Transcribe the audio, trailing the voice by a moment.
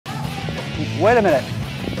Wait a minute.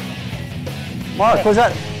 Mark, was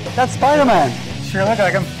that? That's Spider-Man. Sure look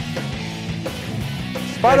like him.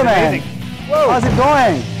 Spider-Man. Whoa. How's it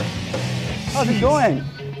going? How's it going?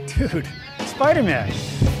 Dude, Spider-Man.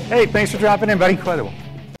 Hey, thanks for dropping in, buddy. Incredible.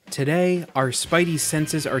 Today, our Spidey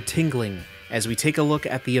senses are tingling as we take a look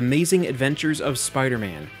at the amazing adventures of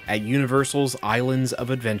Spider-Man at Universal's Islands of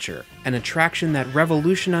Adventure, an attraction that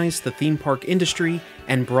revolutionized the theme park industry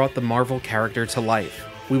and brought the Marvel character to life.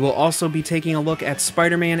 We will also be taking a look at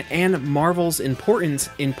Spider-Man and Marvel's importance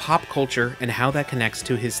in pop culture and how that connects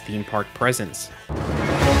to his theme park presence.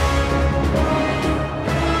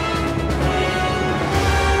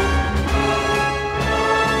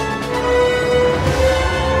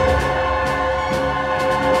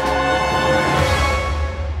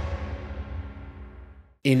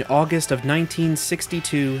 In August of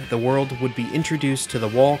 1962, the world would be introduced to the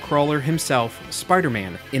wall crawler himself,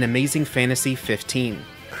 Spider-Man, in Amazing Fantasy 15.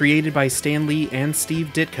 Created by Stan Lee and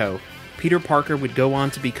Steve Ditko, Peter Parker would go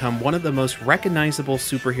on to become one of the most recognizable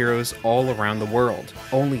superheroes all around the world,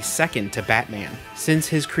 only second to Batman. Since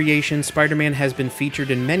his creation, Spider-Man has been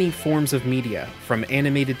featured in many forms of media, from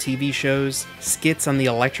animated TV shows, skits on the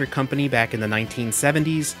Electric Company back in the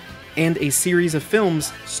 1970s, and a series of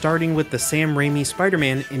films starting with the Sam Raimi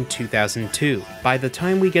Spider-Man in 2002. By the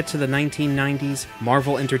time we get to the 1990s,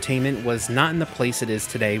 Marvel Entertainment was not in the place it is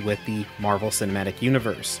today with the Marvel Cinematic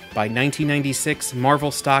Universe. By 1996,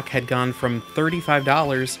 Marvel stock had gone from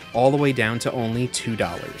 $35 all the way down to only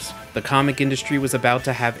 $2. The comic industry was about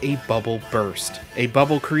to have a bubble burst. A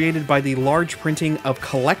bubble created by the large printing of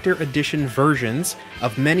collector edition versions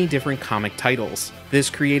of many different comic titles. This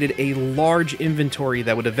created a large inventory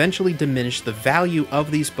that would eventually diminish the value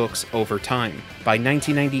of these books over time. By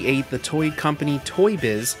 1998, the toy company Toy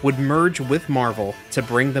Biz would merge with Marvel to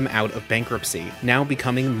bring them out of bankruptcy, now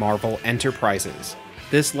becoming Marvel Enterprises.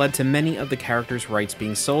 This led to many of the characters' rights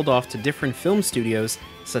being sold off to different film studios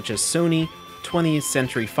such as Sony, 20th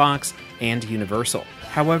Century Fox, and Universal.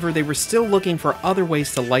 However, they were still looking for other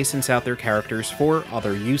ways to license out their characters for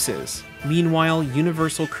other uses. Meanwhile,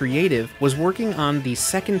 Universal Creative was working on the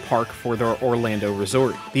second park for their Orlando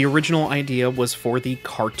resort. The original idea was for the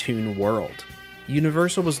cartoon world.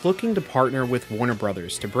 Universal was looking to partner with Warner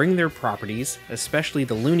Brothers to bring their properties, especially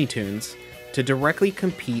the Looney Tunes, to directly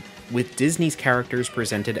compete with Disney's characters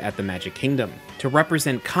presented at the Magic Kingdom. To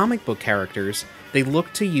represent comic book characters, they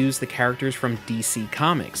looked to use the characters from DC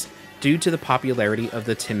Comics, due to the popularity of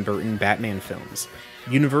the Tim Burton Batman films.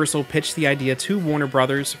 Universal pitched the idea to Warner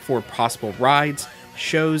Brothers for possible rides,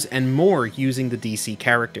 shows, and more using the DC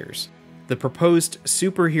characters. The proposed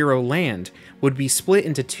Superhero Land would be split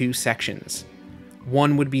into two sections.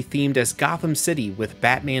 One would be themed as Gotham City with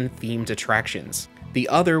Batman-themed attractions. The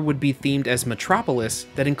other would be themed as Metropolis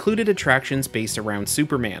that included attractions based around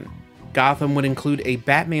Superman. Gotham would include a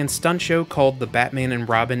Batman stunt show called the Batman and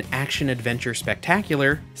Robin Action Adventure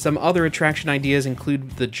Spectacular. Some other attraction ideas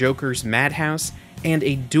include the Joker's Madhouse and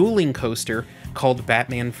a dueling coaster called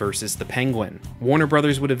Batman vs. the Penguin. Warner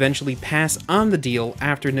Brothers would eventually pass on the deal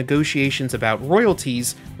after negotiations about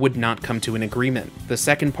royalties would not come to an agreement. The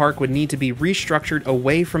second park would need to be restructured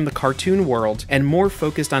away from the cartoon world and more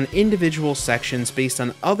focused on individual sections based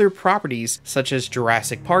on other properties such as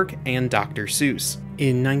Jurassic Park and Dr. Seuss.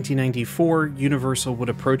 In 1994, Universal would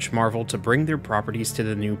approach Marvel to bring their properties to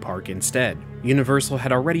the new park instead. Universal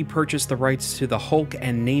had already purchased the rights to the Hulk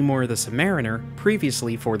and Namor the Submariner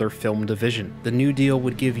previously for their film division. The new deal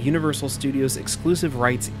would give Universal Studios exclusive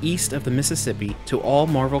rights east of the Mississippi to all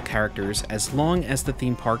Marvel characters as long as the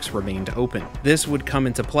theme parks remained open. This would come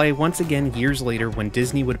into play once again years later when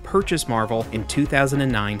Disney would purchase Marvel in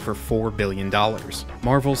 2009 for $4 billion.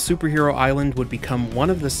 Marvel's Superhero Island would become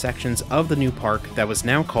one of the sections of the new park that was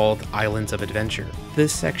now called Islands of Adventure.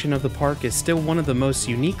 This section of the park is still one of the most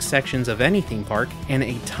unique sections of any theme park and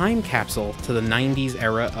a time capsule to the 90s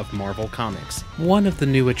era of Marvel Comics. One of the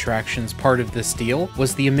new attractions part of this deal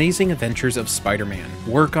was The Amazing Adventures of Spider-Man.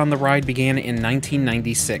 Work on the ride began in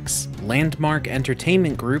 1996. Landmark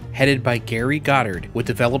Entertainment Group, headed by Gary Goddard, would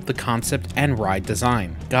develop the concept and ride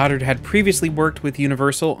design. Goddard had previously worked with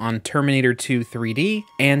Universal on Terminator 2 3D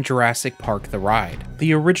and Jurassic Park the Ride.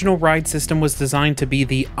 The original ride system was designed to be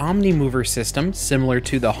the Omnimover system, similar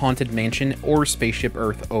to the Haunted Mansion or Spaceship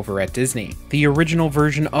Earth over at Disney. The original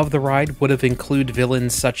version of the ride would have included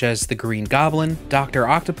villains such as the Green Goblin, Dr.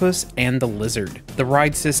 Octopus, and the Lizard. The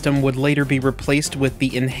ride system would later be replaced with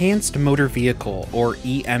the Enhanced Motor Vehicle, or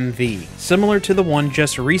EMV, similar to the one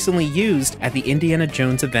just recently used at the Indiana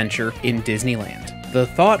Jones Adventure in Disneyland. The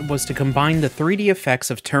thought was to combine the 3D effects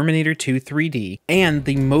of Terminator 2 3D and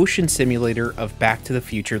the motion simulator of Back to the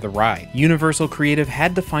Future the ride. Universal Creative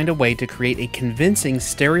had to find a way to create a convincing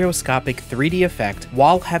stereoscopic 3D effect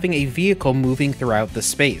while having a vehicle moving throughout the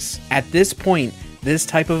space. At this point, this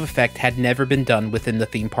type of effect had never been done within the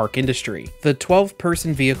theme park industry. The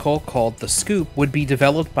 12-person vehicle called the Scoop would be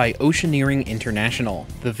developed by Oceaneering International.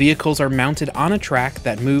 The vehicles are mounted on a track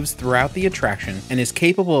that moves throughout the attraction and is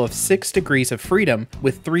capable of 6 degrees of freedom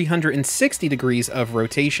with 360 degrees of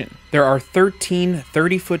rotation. There are 13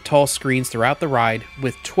 30-foot tall screens throughout the ride,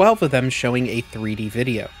 with 12 of them showing a 3D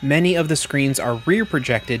video. Many of the screens are rear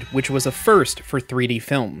projected, which was a first for 3D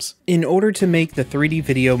films. In order to make the 3D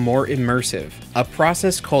video more immersive, a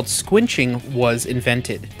process called squinching was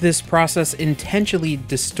invented. This process intentionally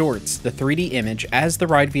distorts the 3D image as the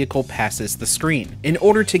ride vehicle passes the screen, in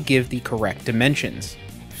order to give the correct dimensions.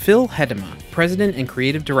 Phil Hedema, president and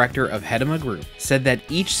creative director of Hedema Group, said that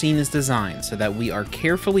each scene is designed so that we are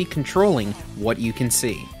carefully controlling what you can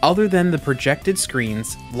see. Other than the projected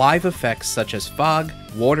screens, live effects such as fog,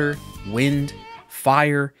 water, wind,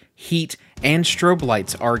 fire, heat, and strobe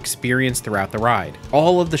lights are experienced throughout the ride.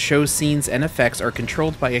 All of the show scenes and effects are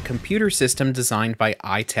controlled by a computer system designed by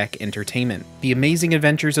iTech Entertainment. The Amazing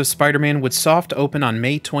Adventures of Spider-Man would soft open on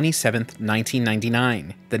May 27,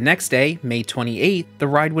 1999. The next day, May 28th, the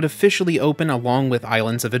ride would officially open along with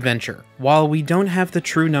Islands of Adventure. While we don't have the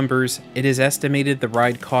true numbers, it is estimated the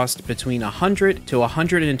ride cost between $100 to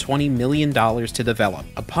 $120 million to develop.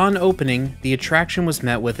 Upon opening, the attraction was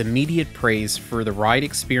met with immediate praise for the ride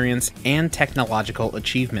experience and technological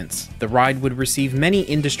achievements. The ride would receive many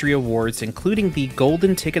industry awards, including the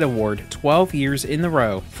Golden Ticket Award 12 years in a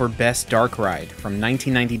row for Best Dark Ride from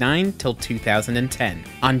 1999 till 2010.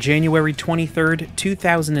 On January 23,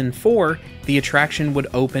 2004, the attraction would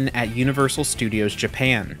open at Universal Studios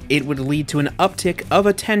Japan. It would lead to an uptick of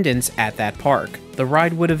attendance at that park. The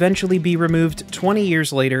ride would eventually be removed 20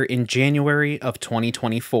 years later in January of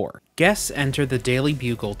 2024. Guests enter the Daily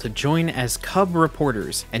Bugle to join as Cub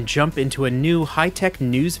reporters and jump into a new high-tech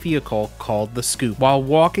news vehicle called the Scoop. While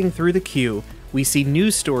walking through the queue, we see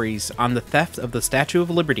news stories on the theft of the Statue of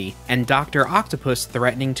Liberty and Dr. Octopus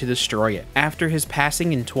threatening to destroy it. After his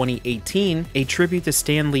passing in 2018, a tribute to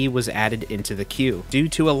Stan Lee was added into the queue. Due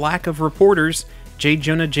to a lack of reporters, J.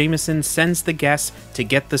 Jonah Jameson sends the guests to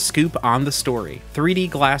get the scoop on the story.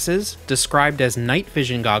 3D glasses, described as night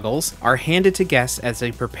vision goggles, are handed to guests as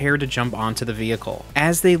they prepare to jump onto the vehicle.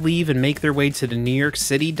 As they leave and make their way to the New York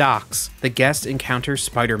City docks, the guests encounter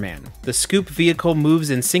Spider-Man. The Scoop vehicle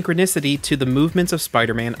moves in synchronicity to the movements of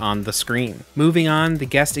Spider-Man on the screen. Moving on, the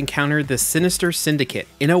guests encounter the Sinister Syndicate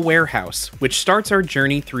in a warehouse, which starts our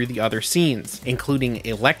journey through the other scenes, including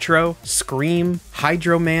Electro, Scream,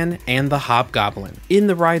 Hydro Man, and the Hobgoblin. In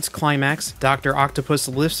the ride's climax, Dr. Octopus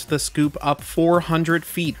lifts the Scoop up 400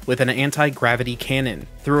 feet with an anti-gravity cannon.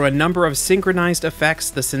 Through a number of synchronized effects,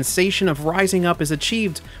 the sensation of rising up is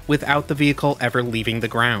achieved without the vehicle ever leaving the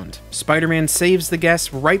ground. Spider-Man saves the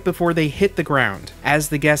guests right before they hit the ground. As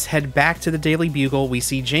the guests head back to the Daily Bugle, we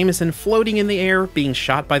see Jameson floating in the air, being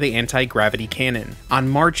shot by the anti-gravity cannon. On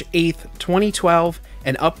March 8th, 2012,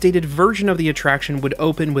 an updated version of the attraction would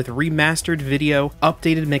open with remastered video,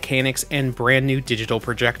 updated mechanics, and brand new digital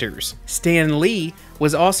projectors. Stan Lee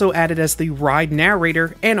was also added as the ride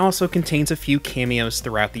narrator and also contains a few cameos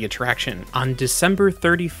throughout the attraction. On December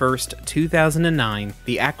 31st, 2009,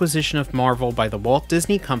 the acquisition of Marvel by the Walt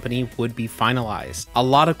Disney Company would be finalized. A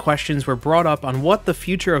lot of questions were brought up on what the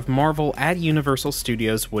future of Marvel at Universal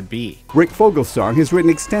Studios would be. Rick Fogelsong has written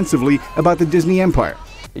extensively about the Disney Empire.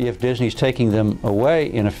 If Disney's taking them away,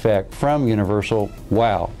 in effect, from Universal,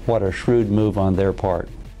 wow, what a shrewd move on their part.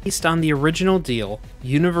 Based on the original deal,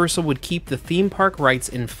 Universal would keep the theme park rights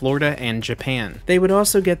in Florida and Japan. They would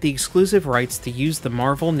also get the exclusive rights to use the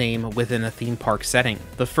Marvel name within a theme park setting.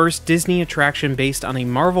 The first Disney attraction based on a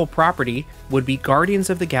Marvel property would be Guardians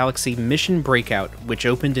of the Galaxy Mission Breakout, which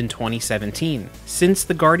opened in 2017. Since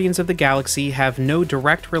the Guardians of the Galaxy have no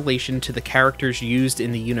direct relation to the characters used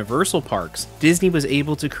in the Universal parks, Disney was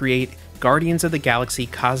able to create Guardians of the Galaxy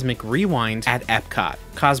Cosmic Rewind at Epcot.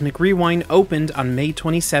 Cosmic Rewind opened on May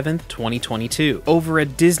 27, 2022. Over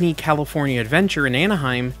at Disney California Adventure in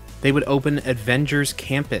Anaheim, they would open Avengers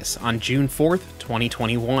Campus on June 4th,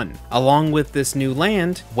 2021. Along with this new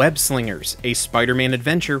land, Web-Slingers, a Spider-Man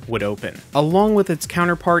adventure, would open. Along with its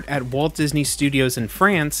counterpart at Walt Disney Studios in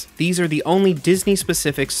France, these are the only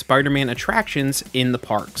Disney-specific Spider-Man attractions in the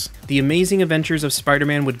parks. The Amazing Adventures of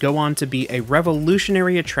Spider-Man would go on to be a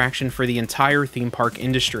revolutionary attraction for the entire theme park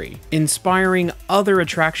industry, inspiring other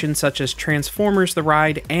attractions such as Transformers the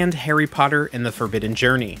Ride and Harry Potter and the Forbidden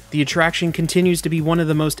Journey. The attraction continues to be one of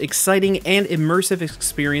the most exciting and immersive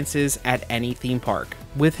experiences at any theme park.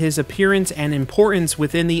 With his appearance and importance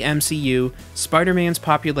within the MCU, Spider-Man's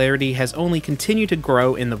popularity has only continued to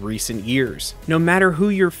grow in the recent years. No matter who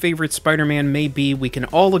your favorite Spider-Man may be, we can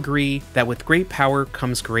all agree that with great power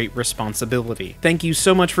comes great responsibility. Thank you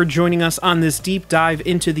so much for joining us on this deep dive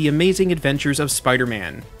into the amazing adventures of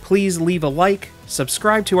Spider-Man. Please leave a like,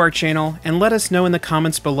 subscribe to our channel, and let us know in the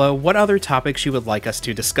comments below what other topics you would like us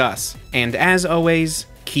to discuss. And as always,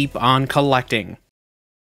 keep on collecting.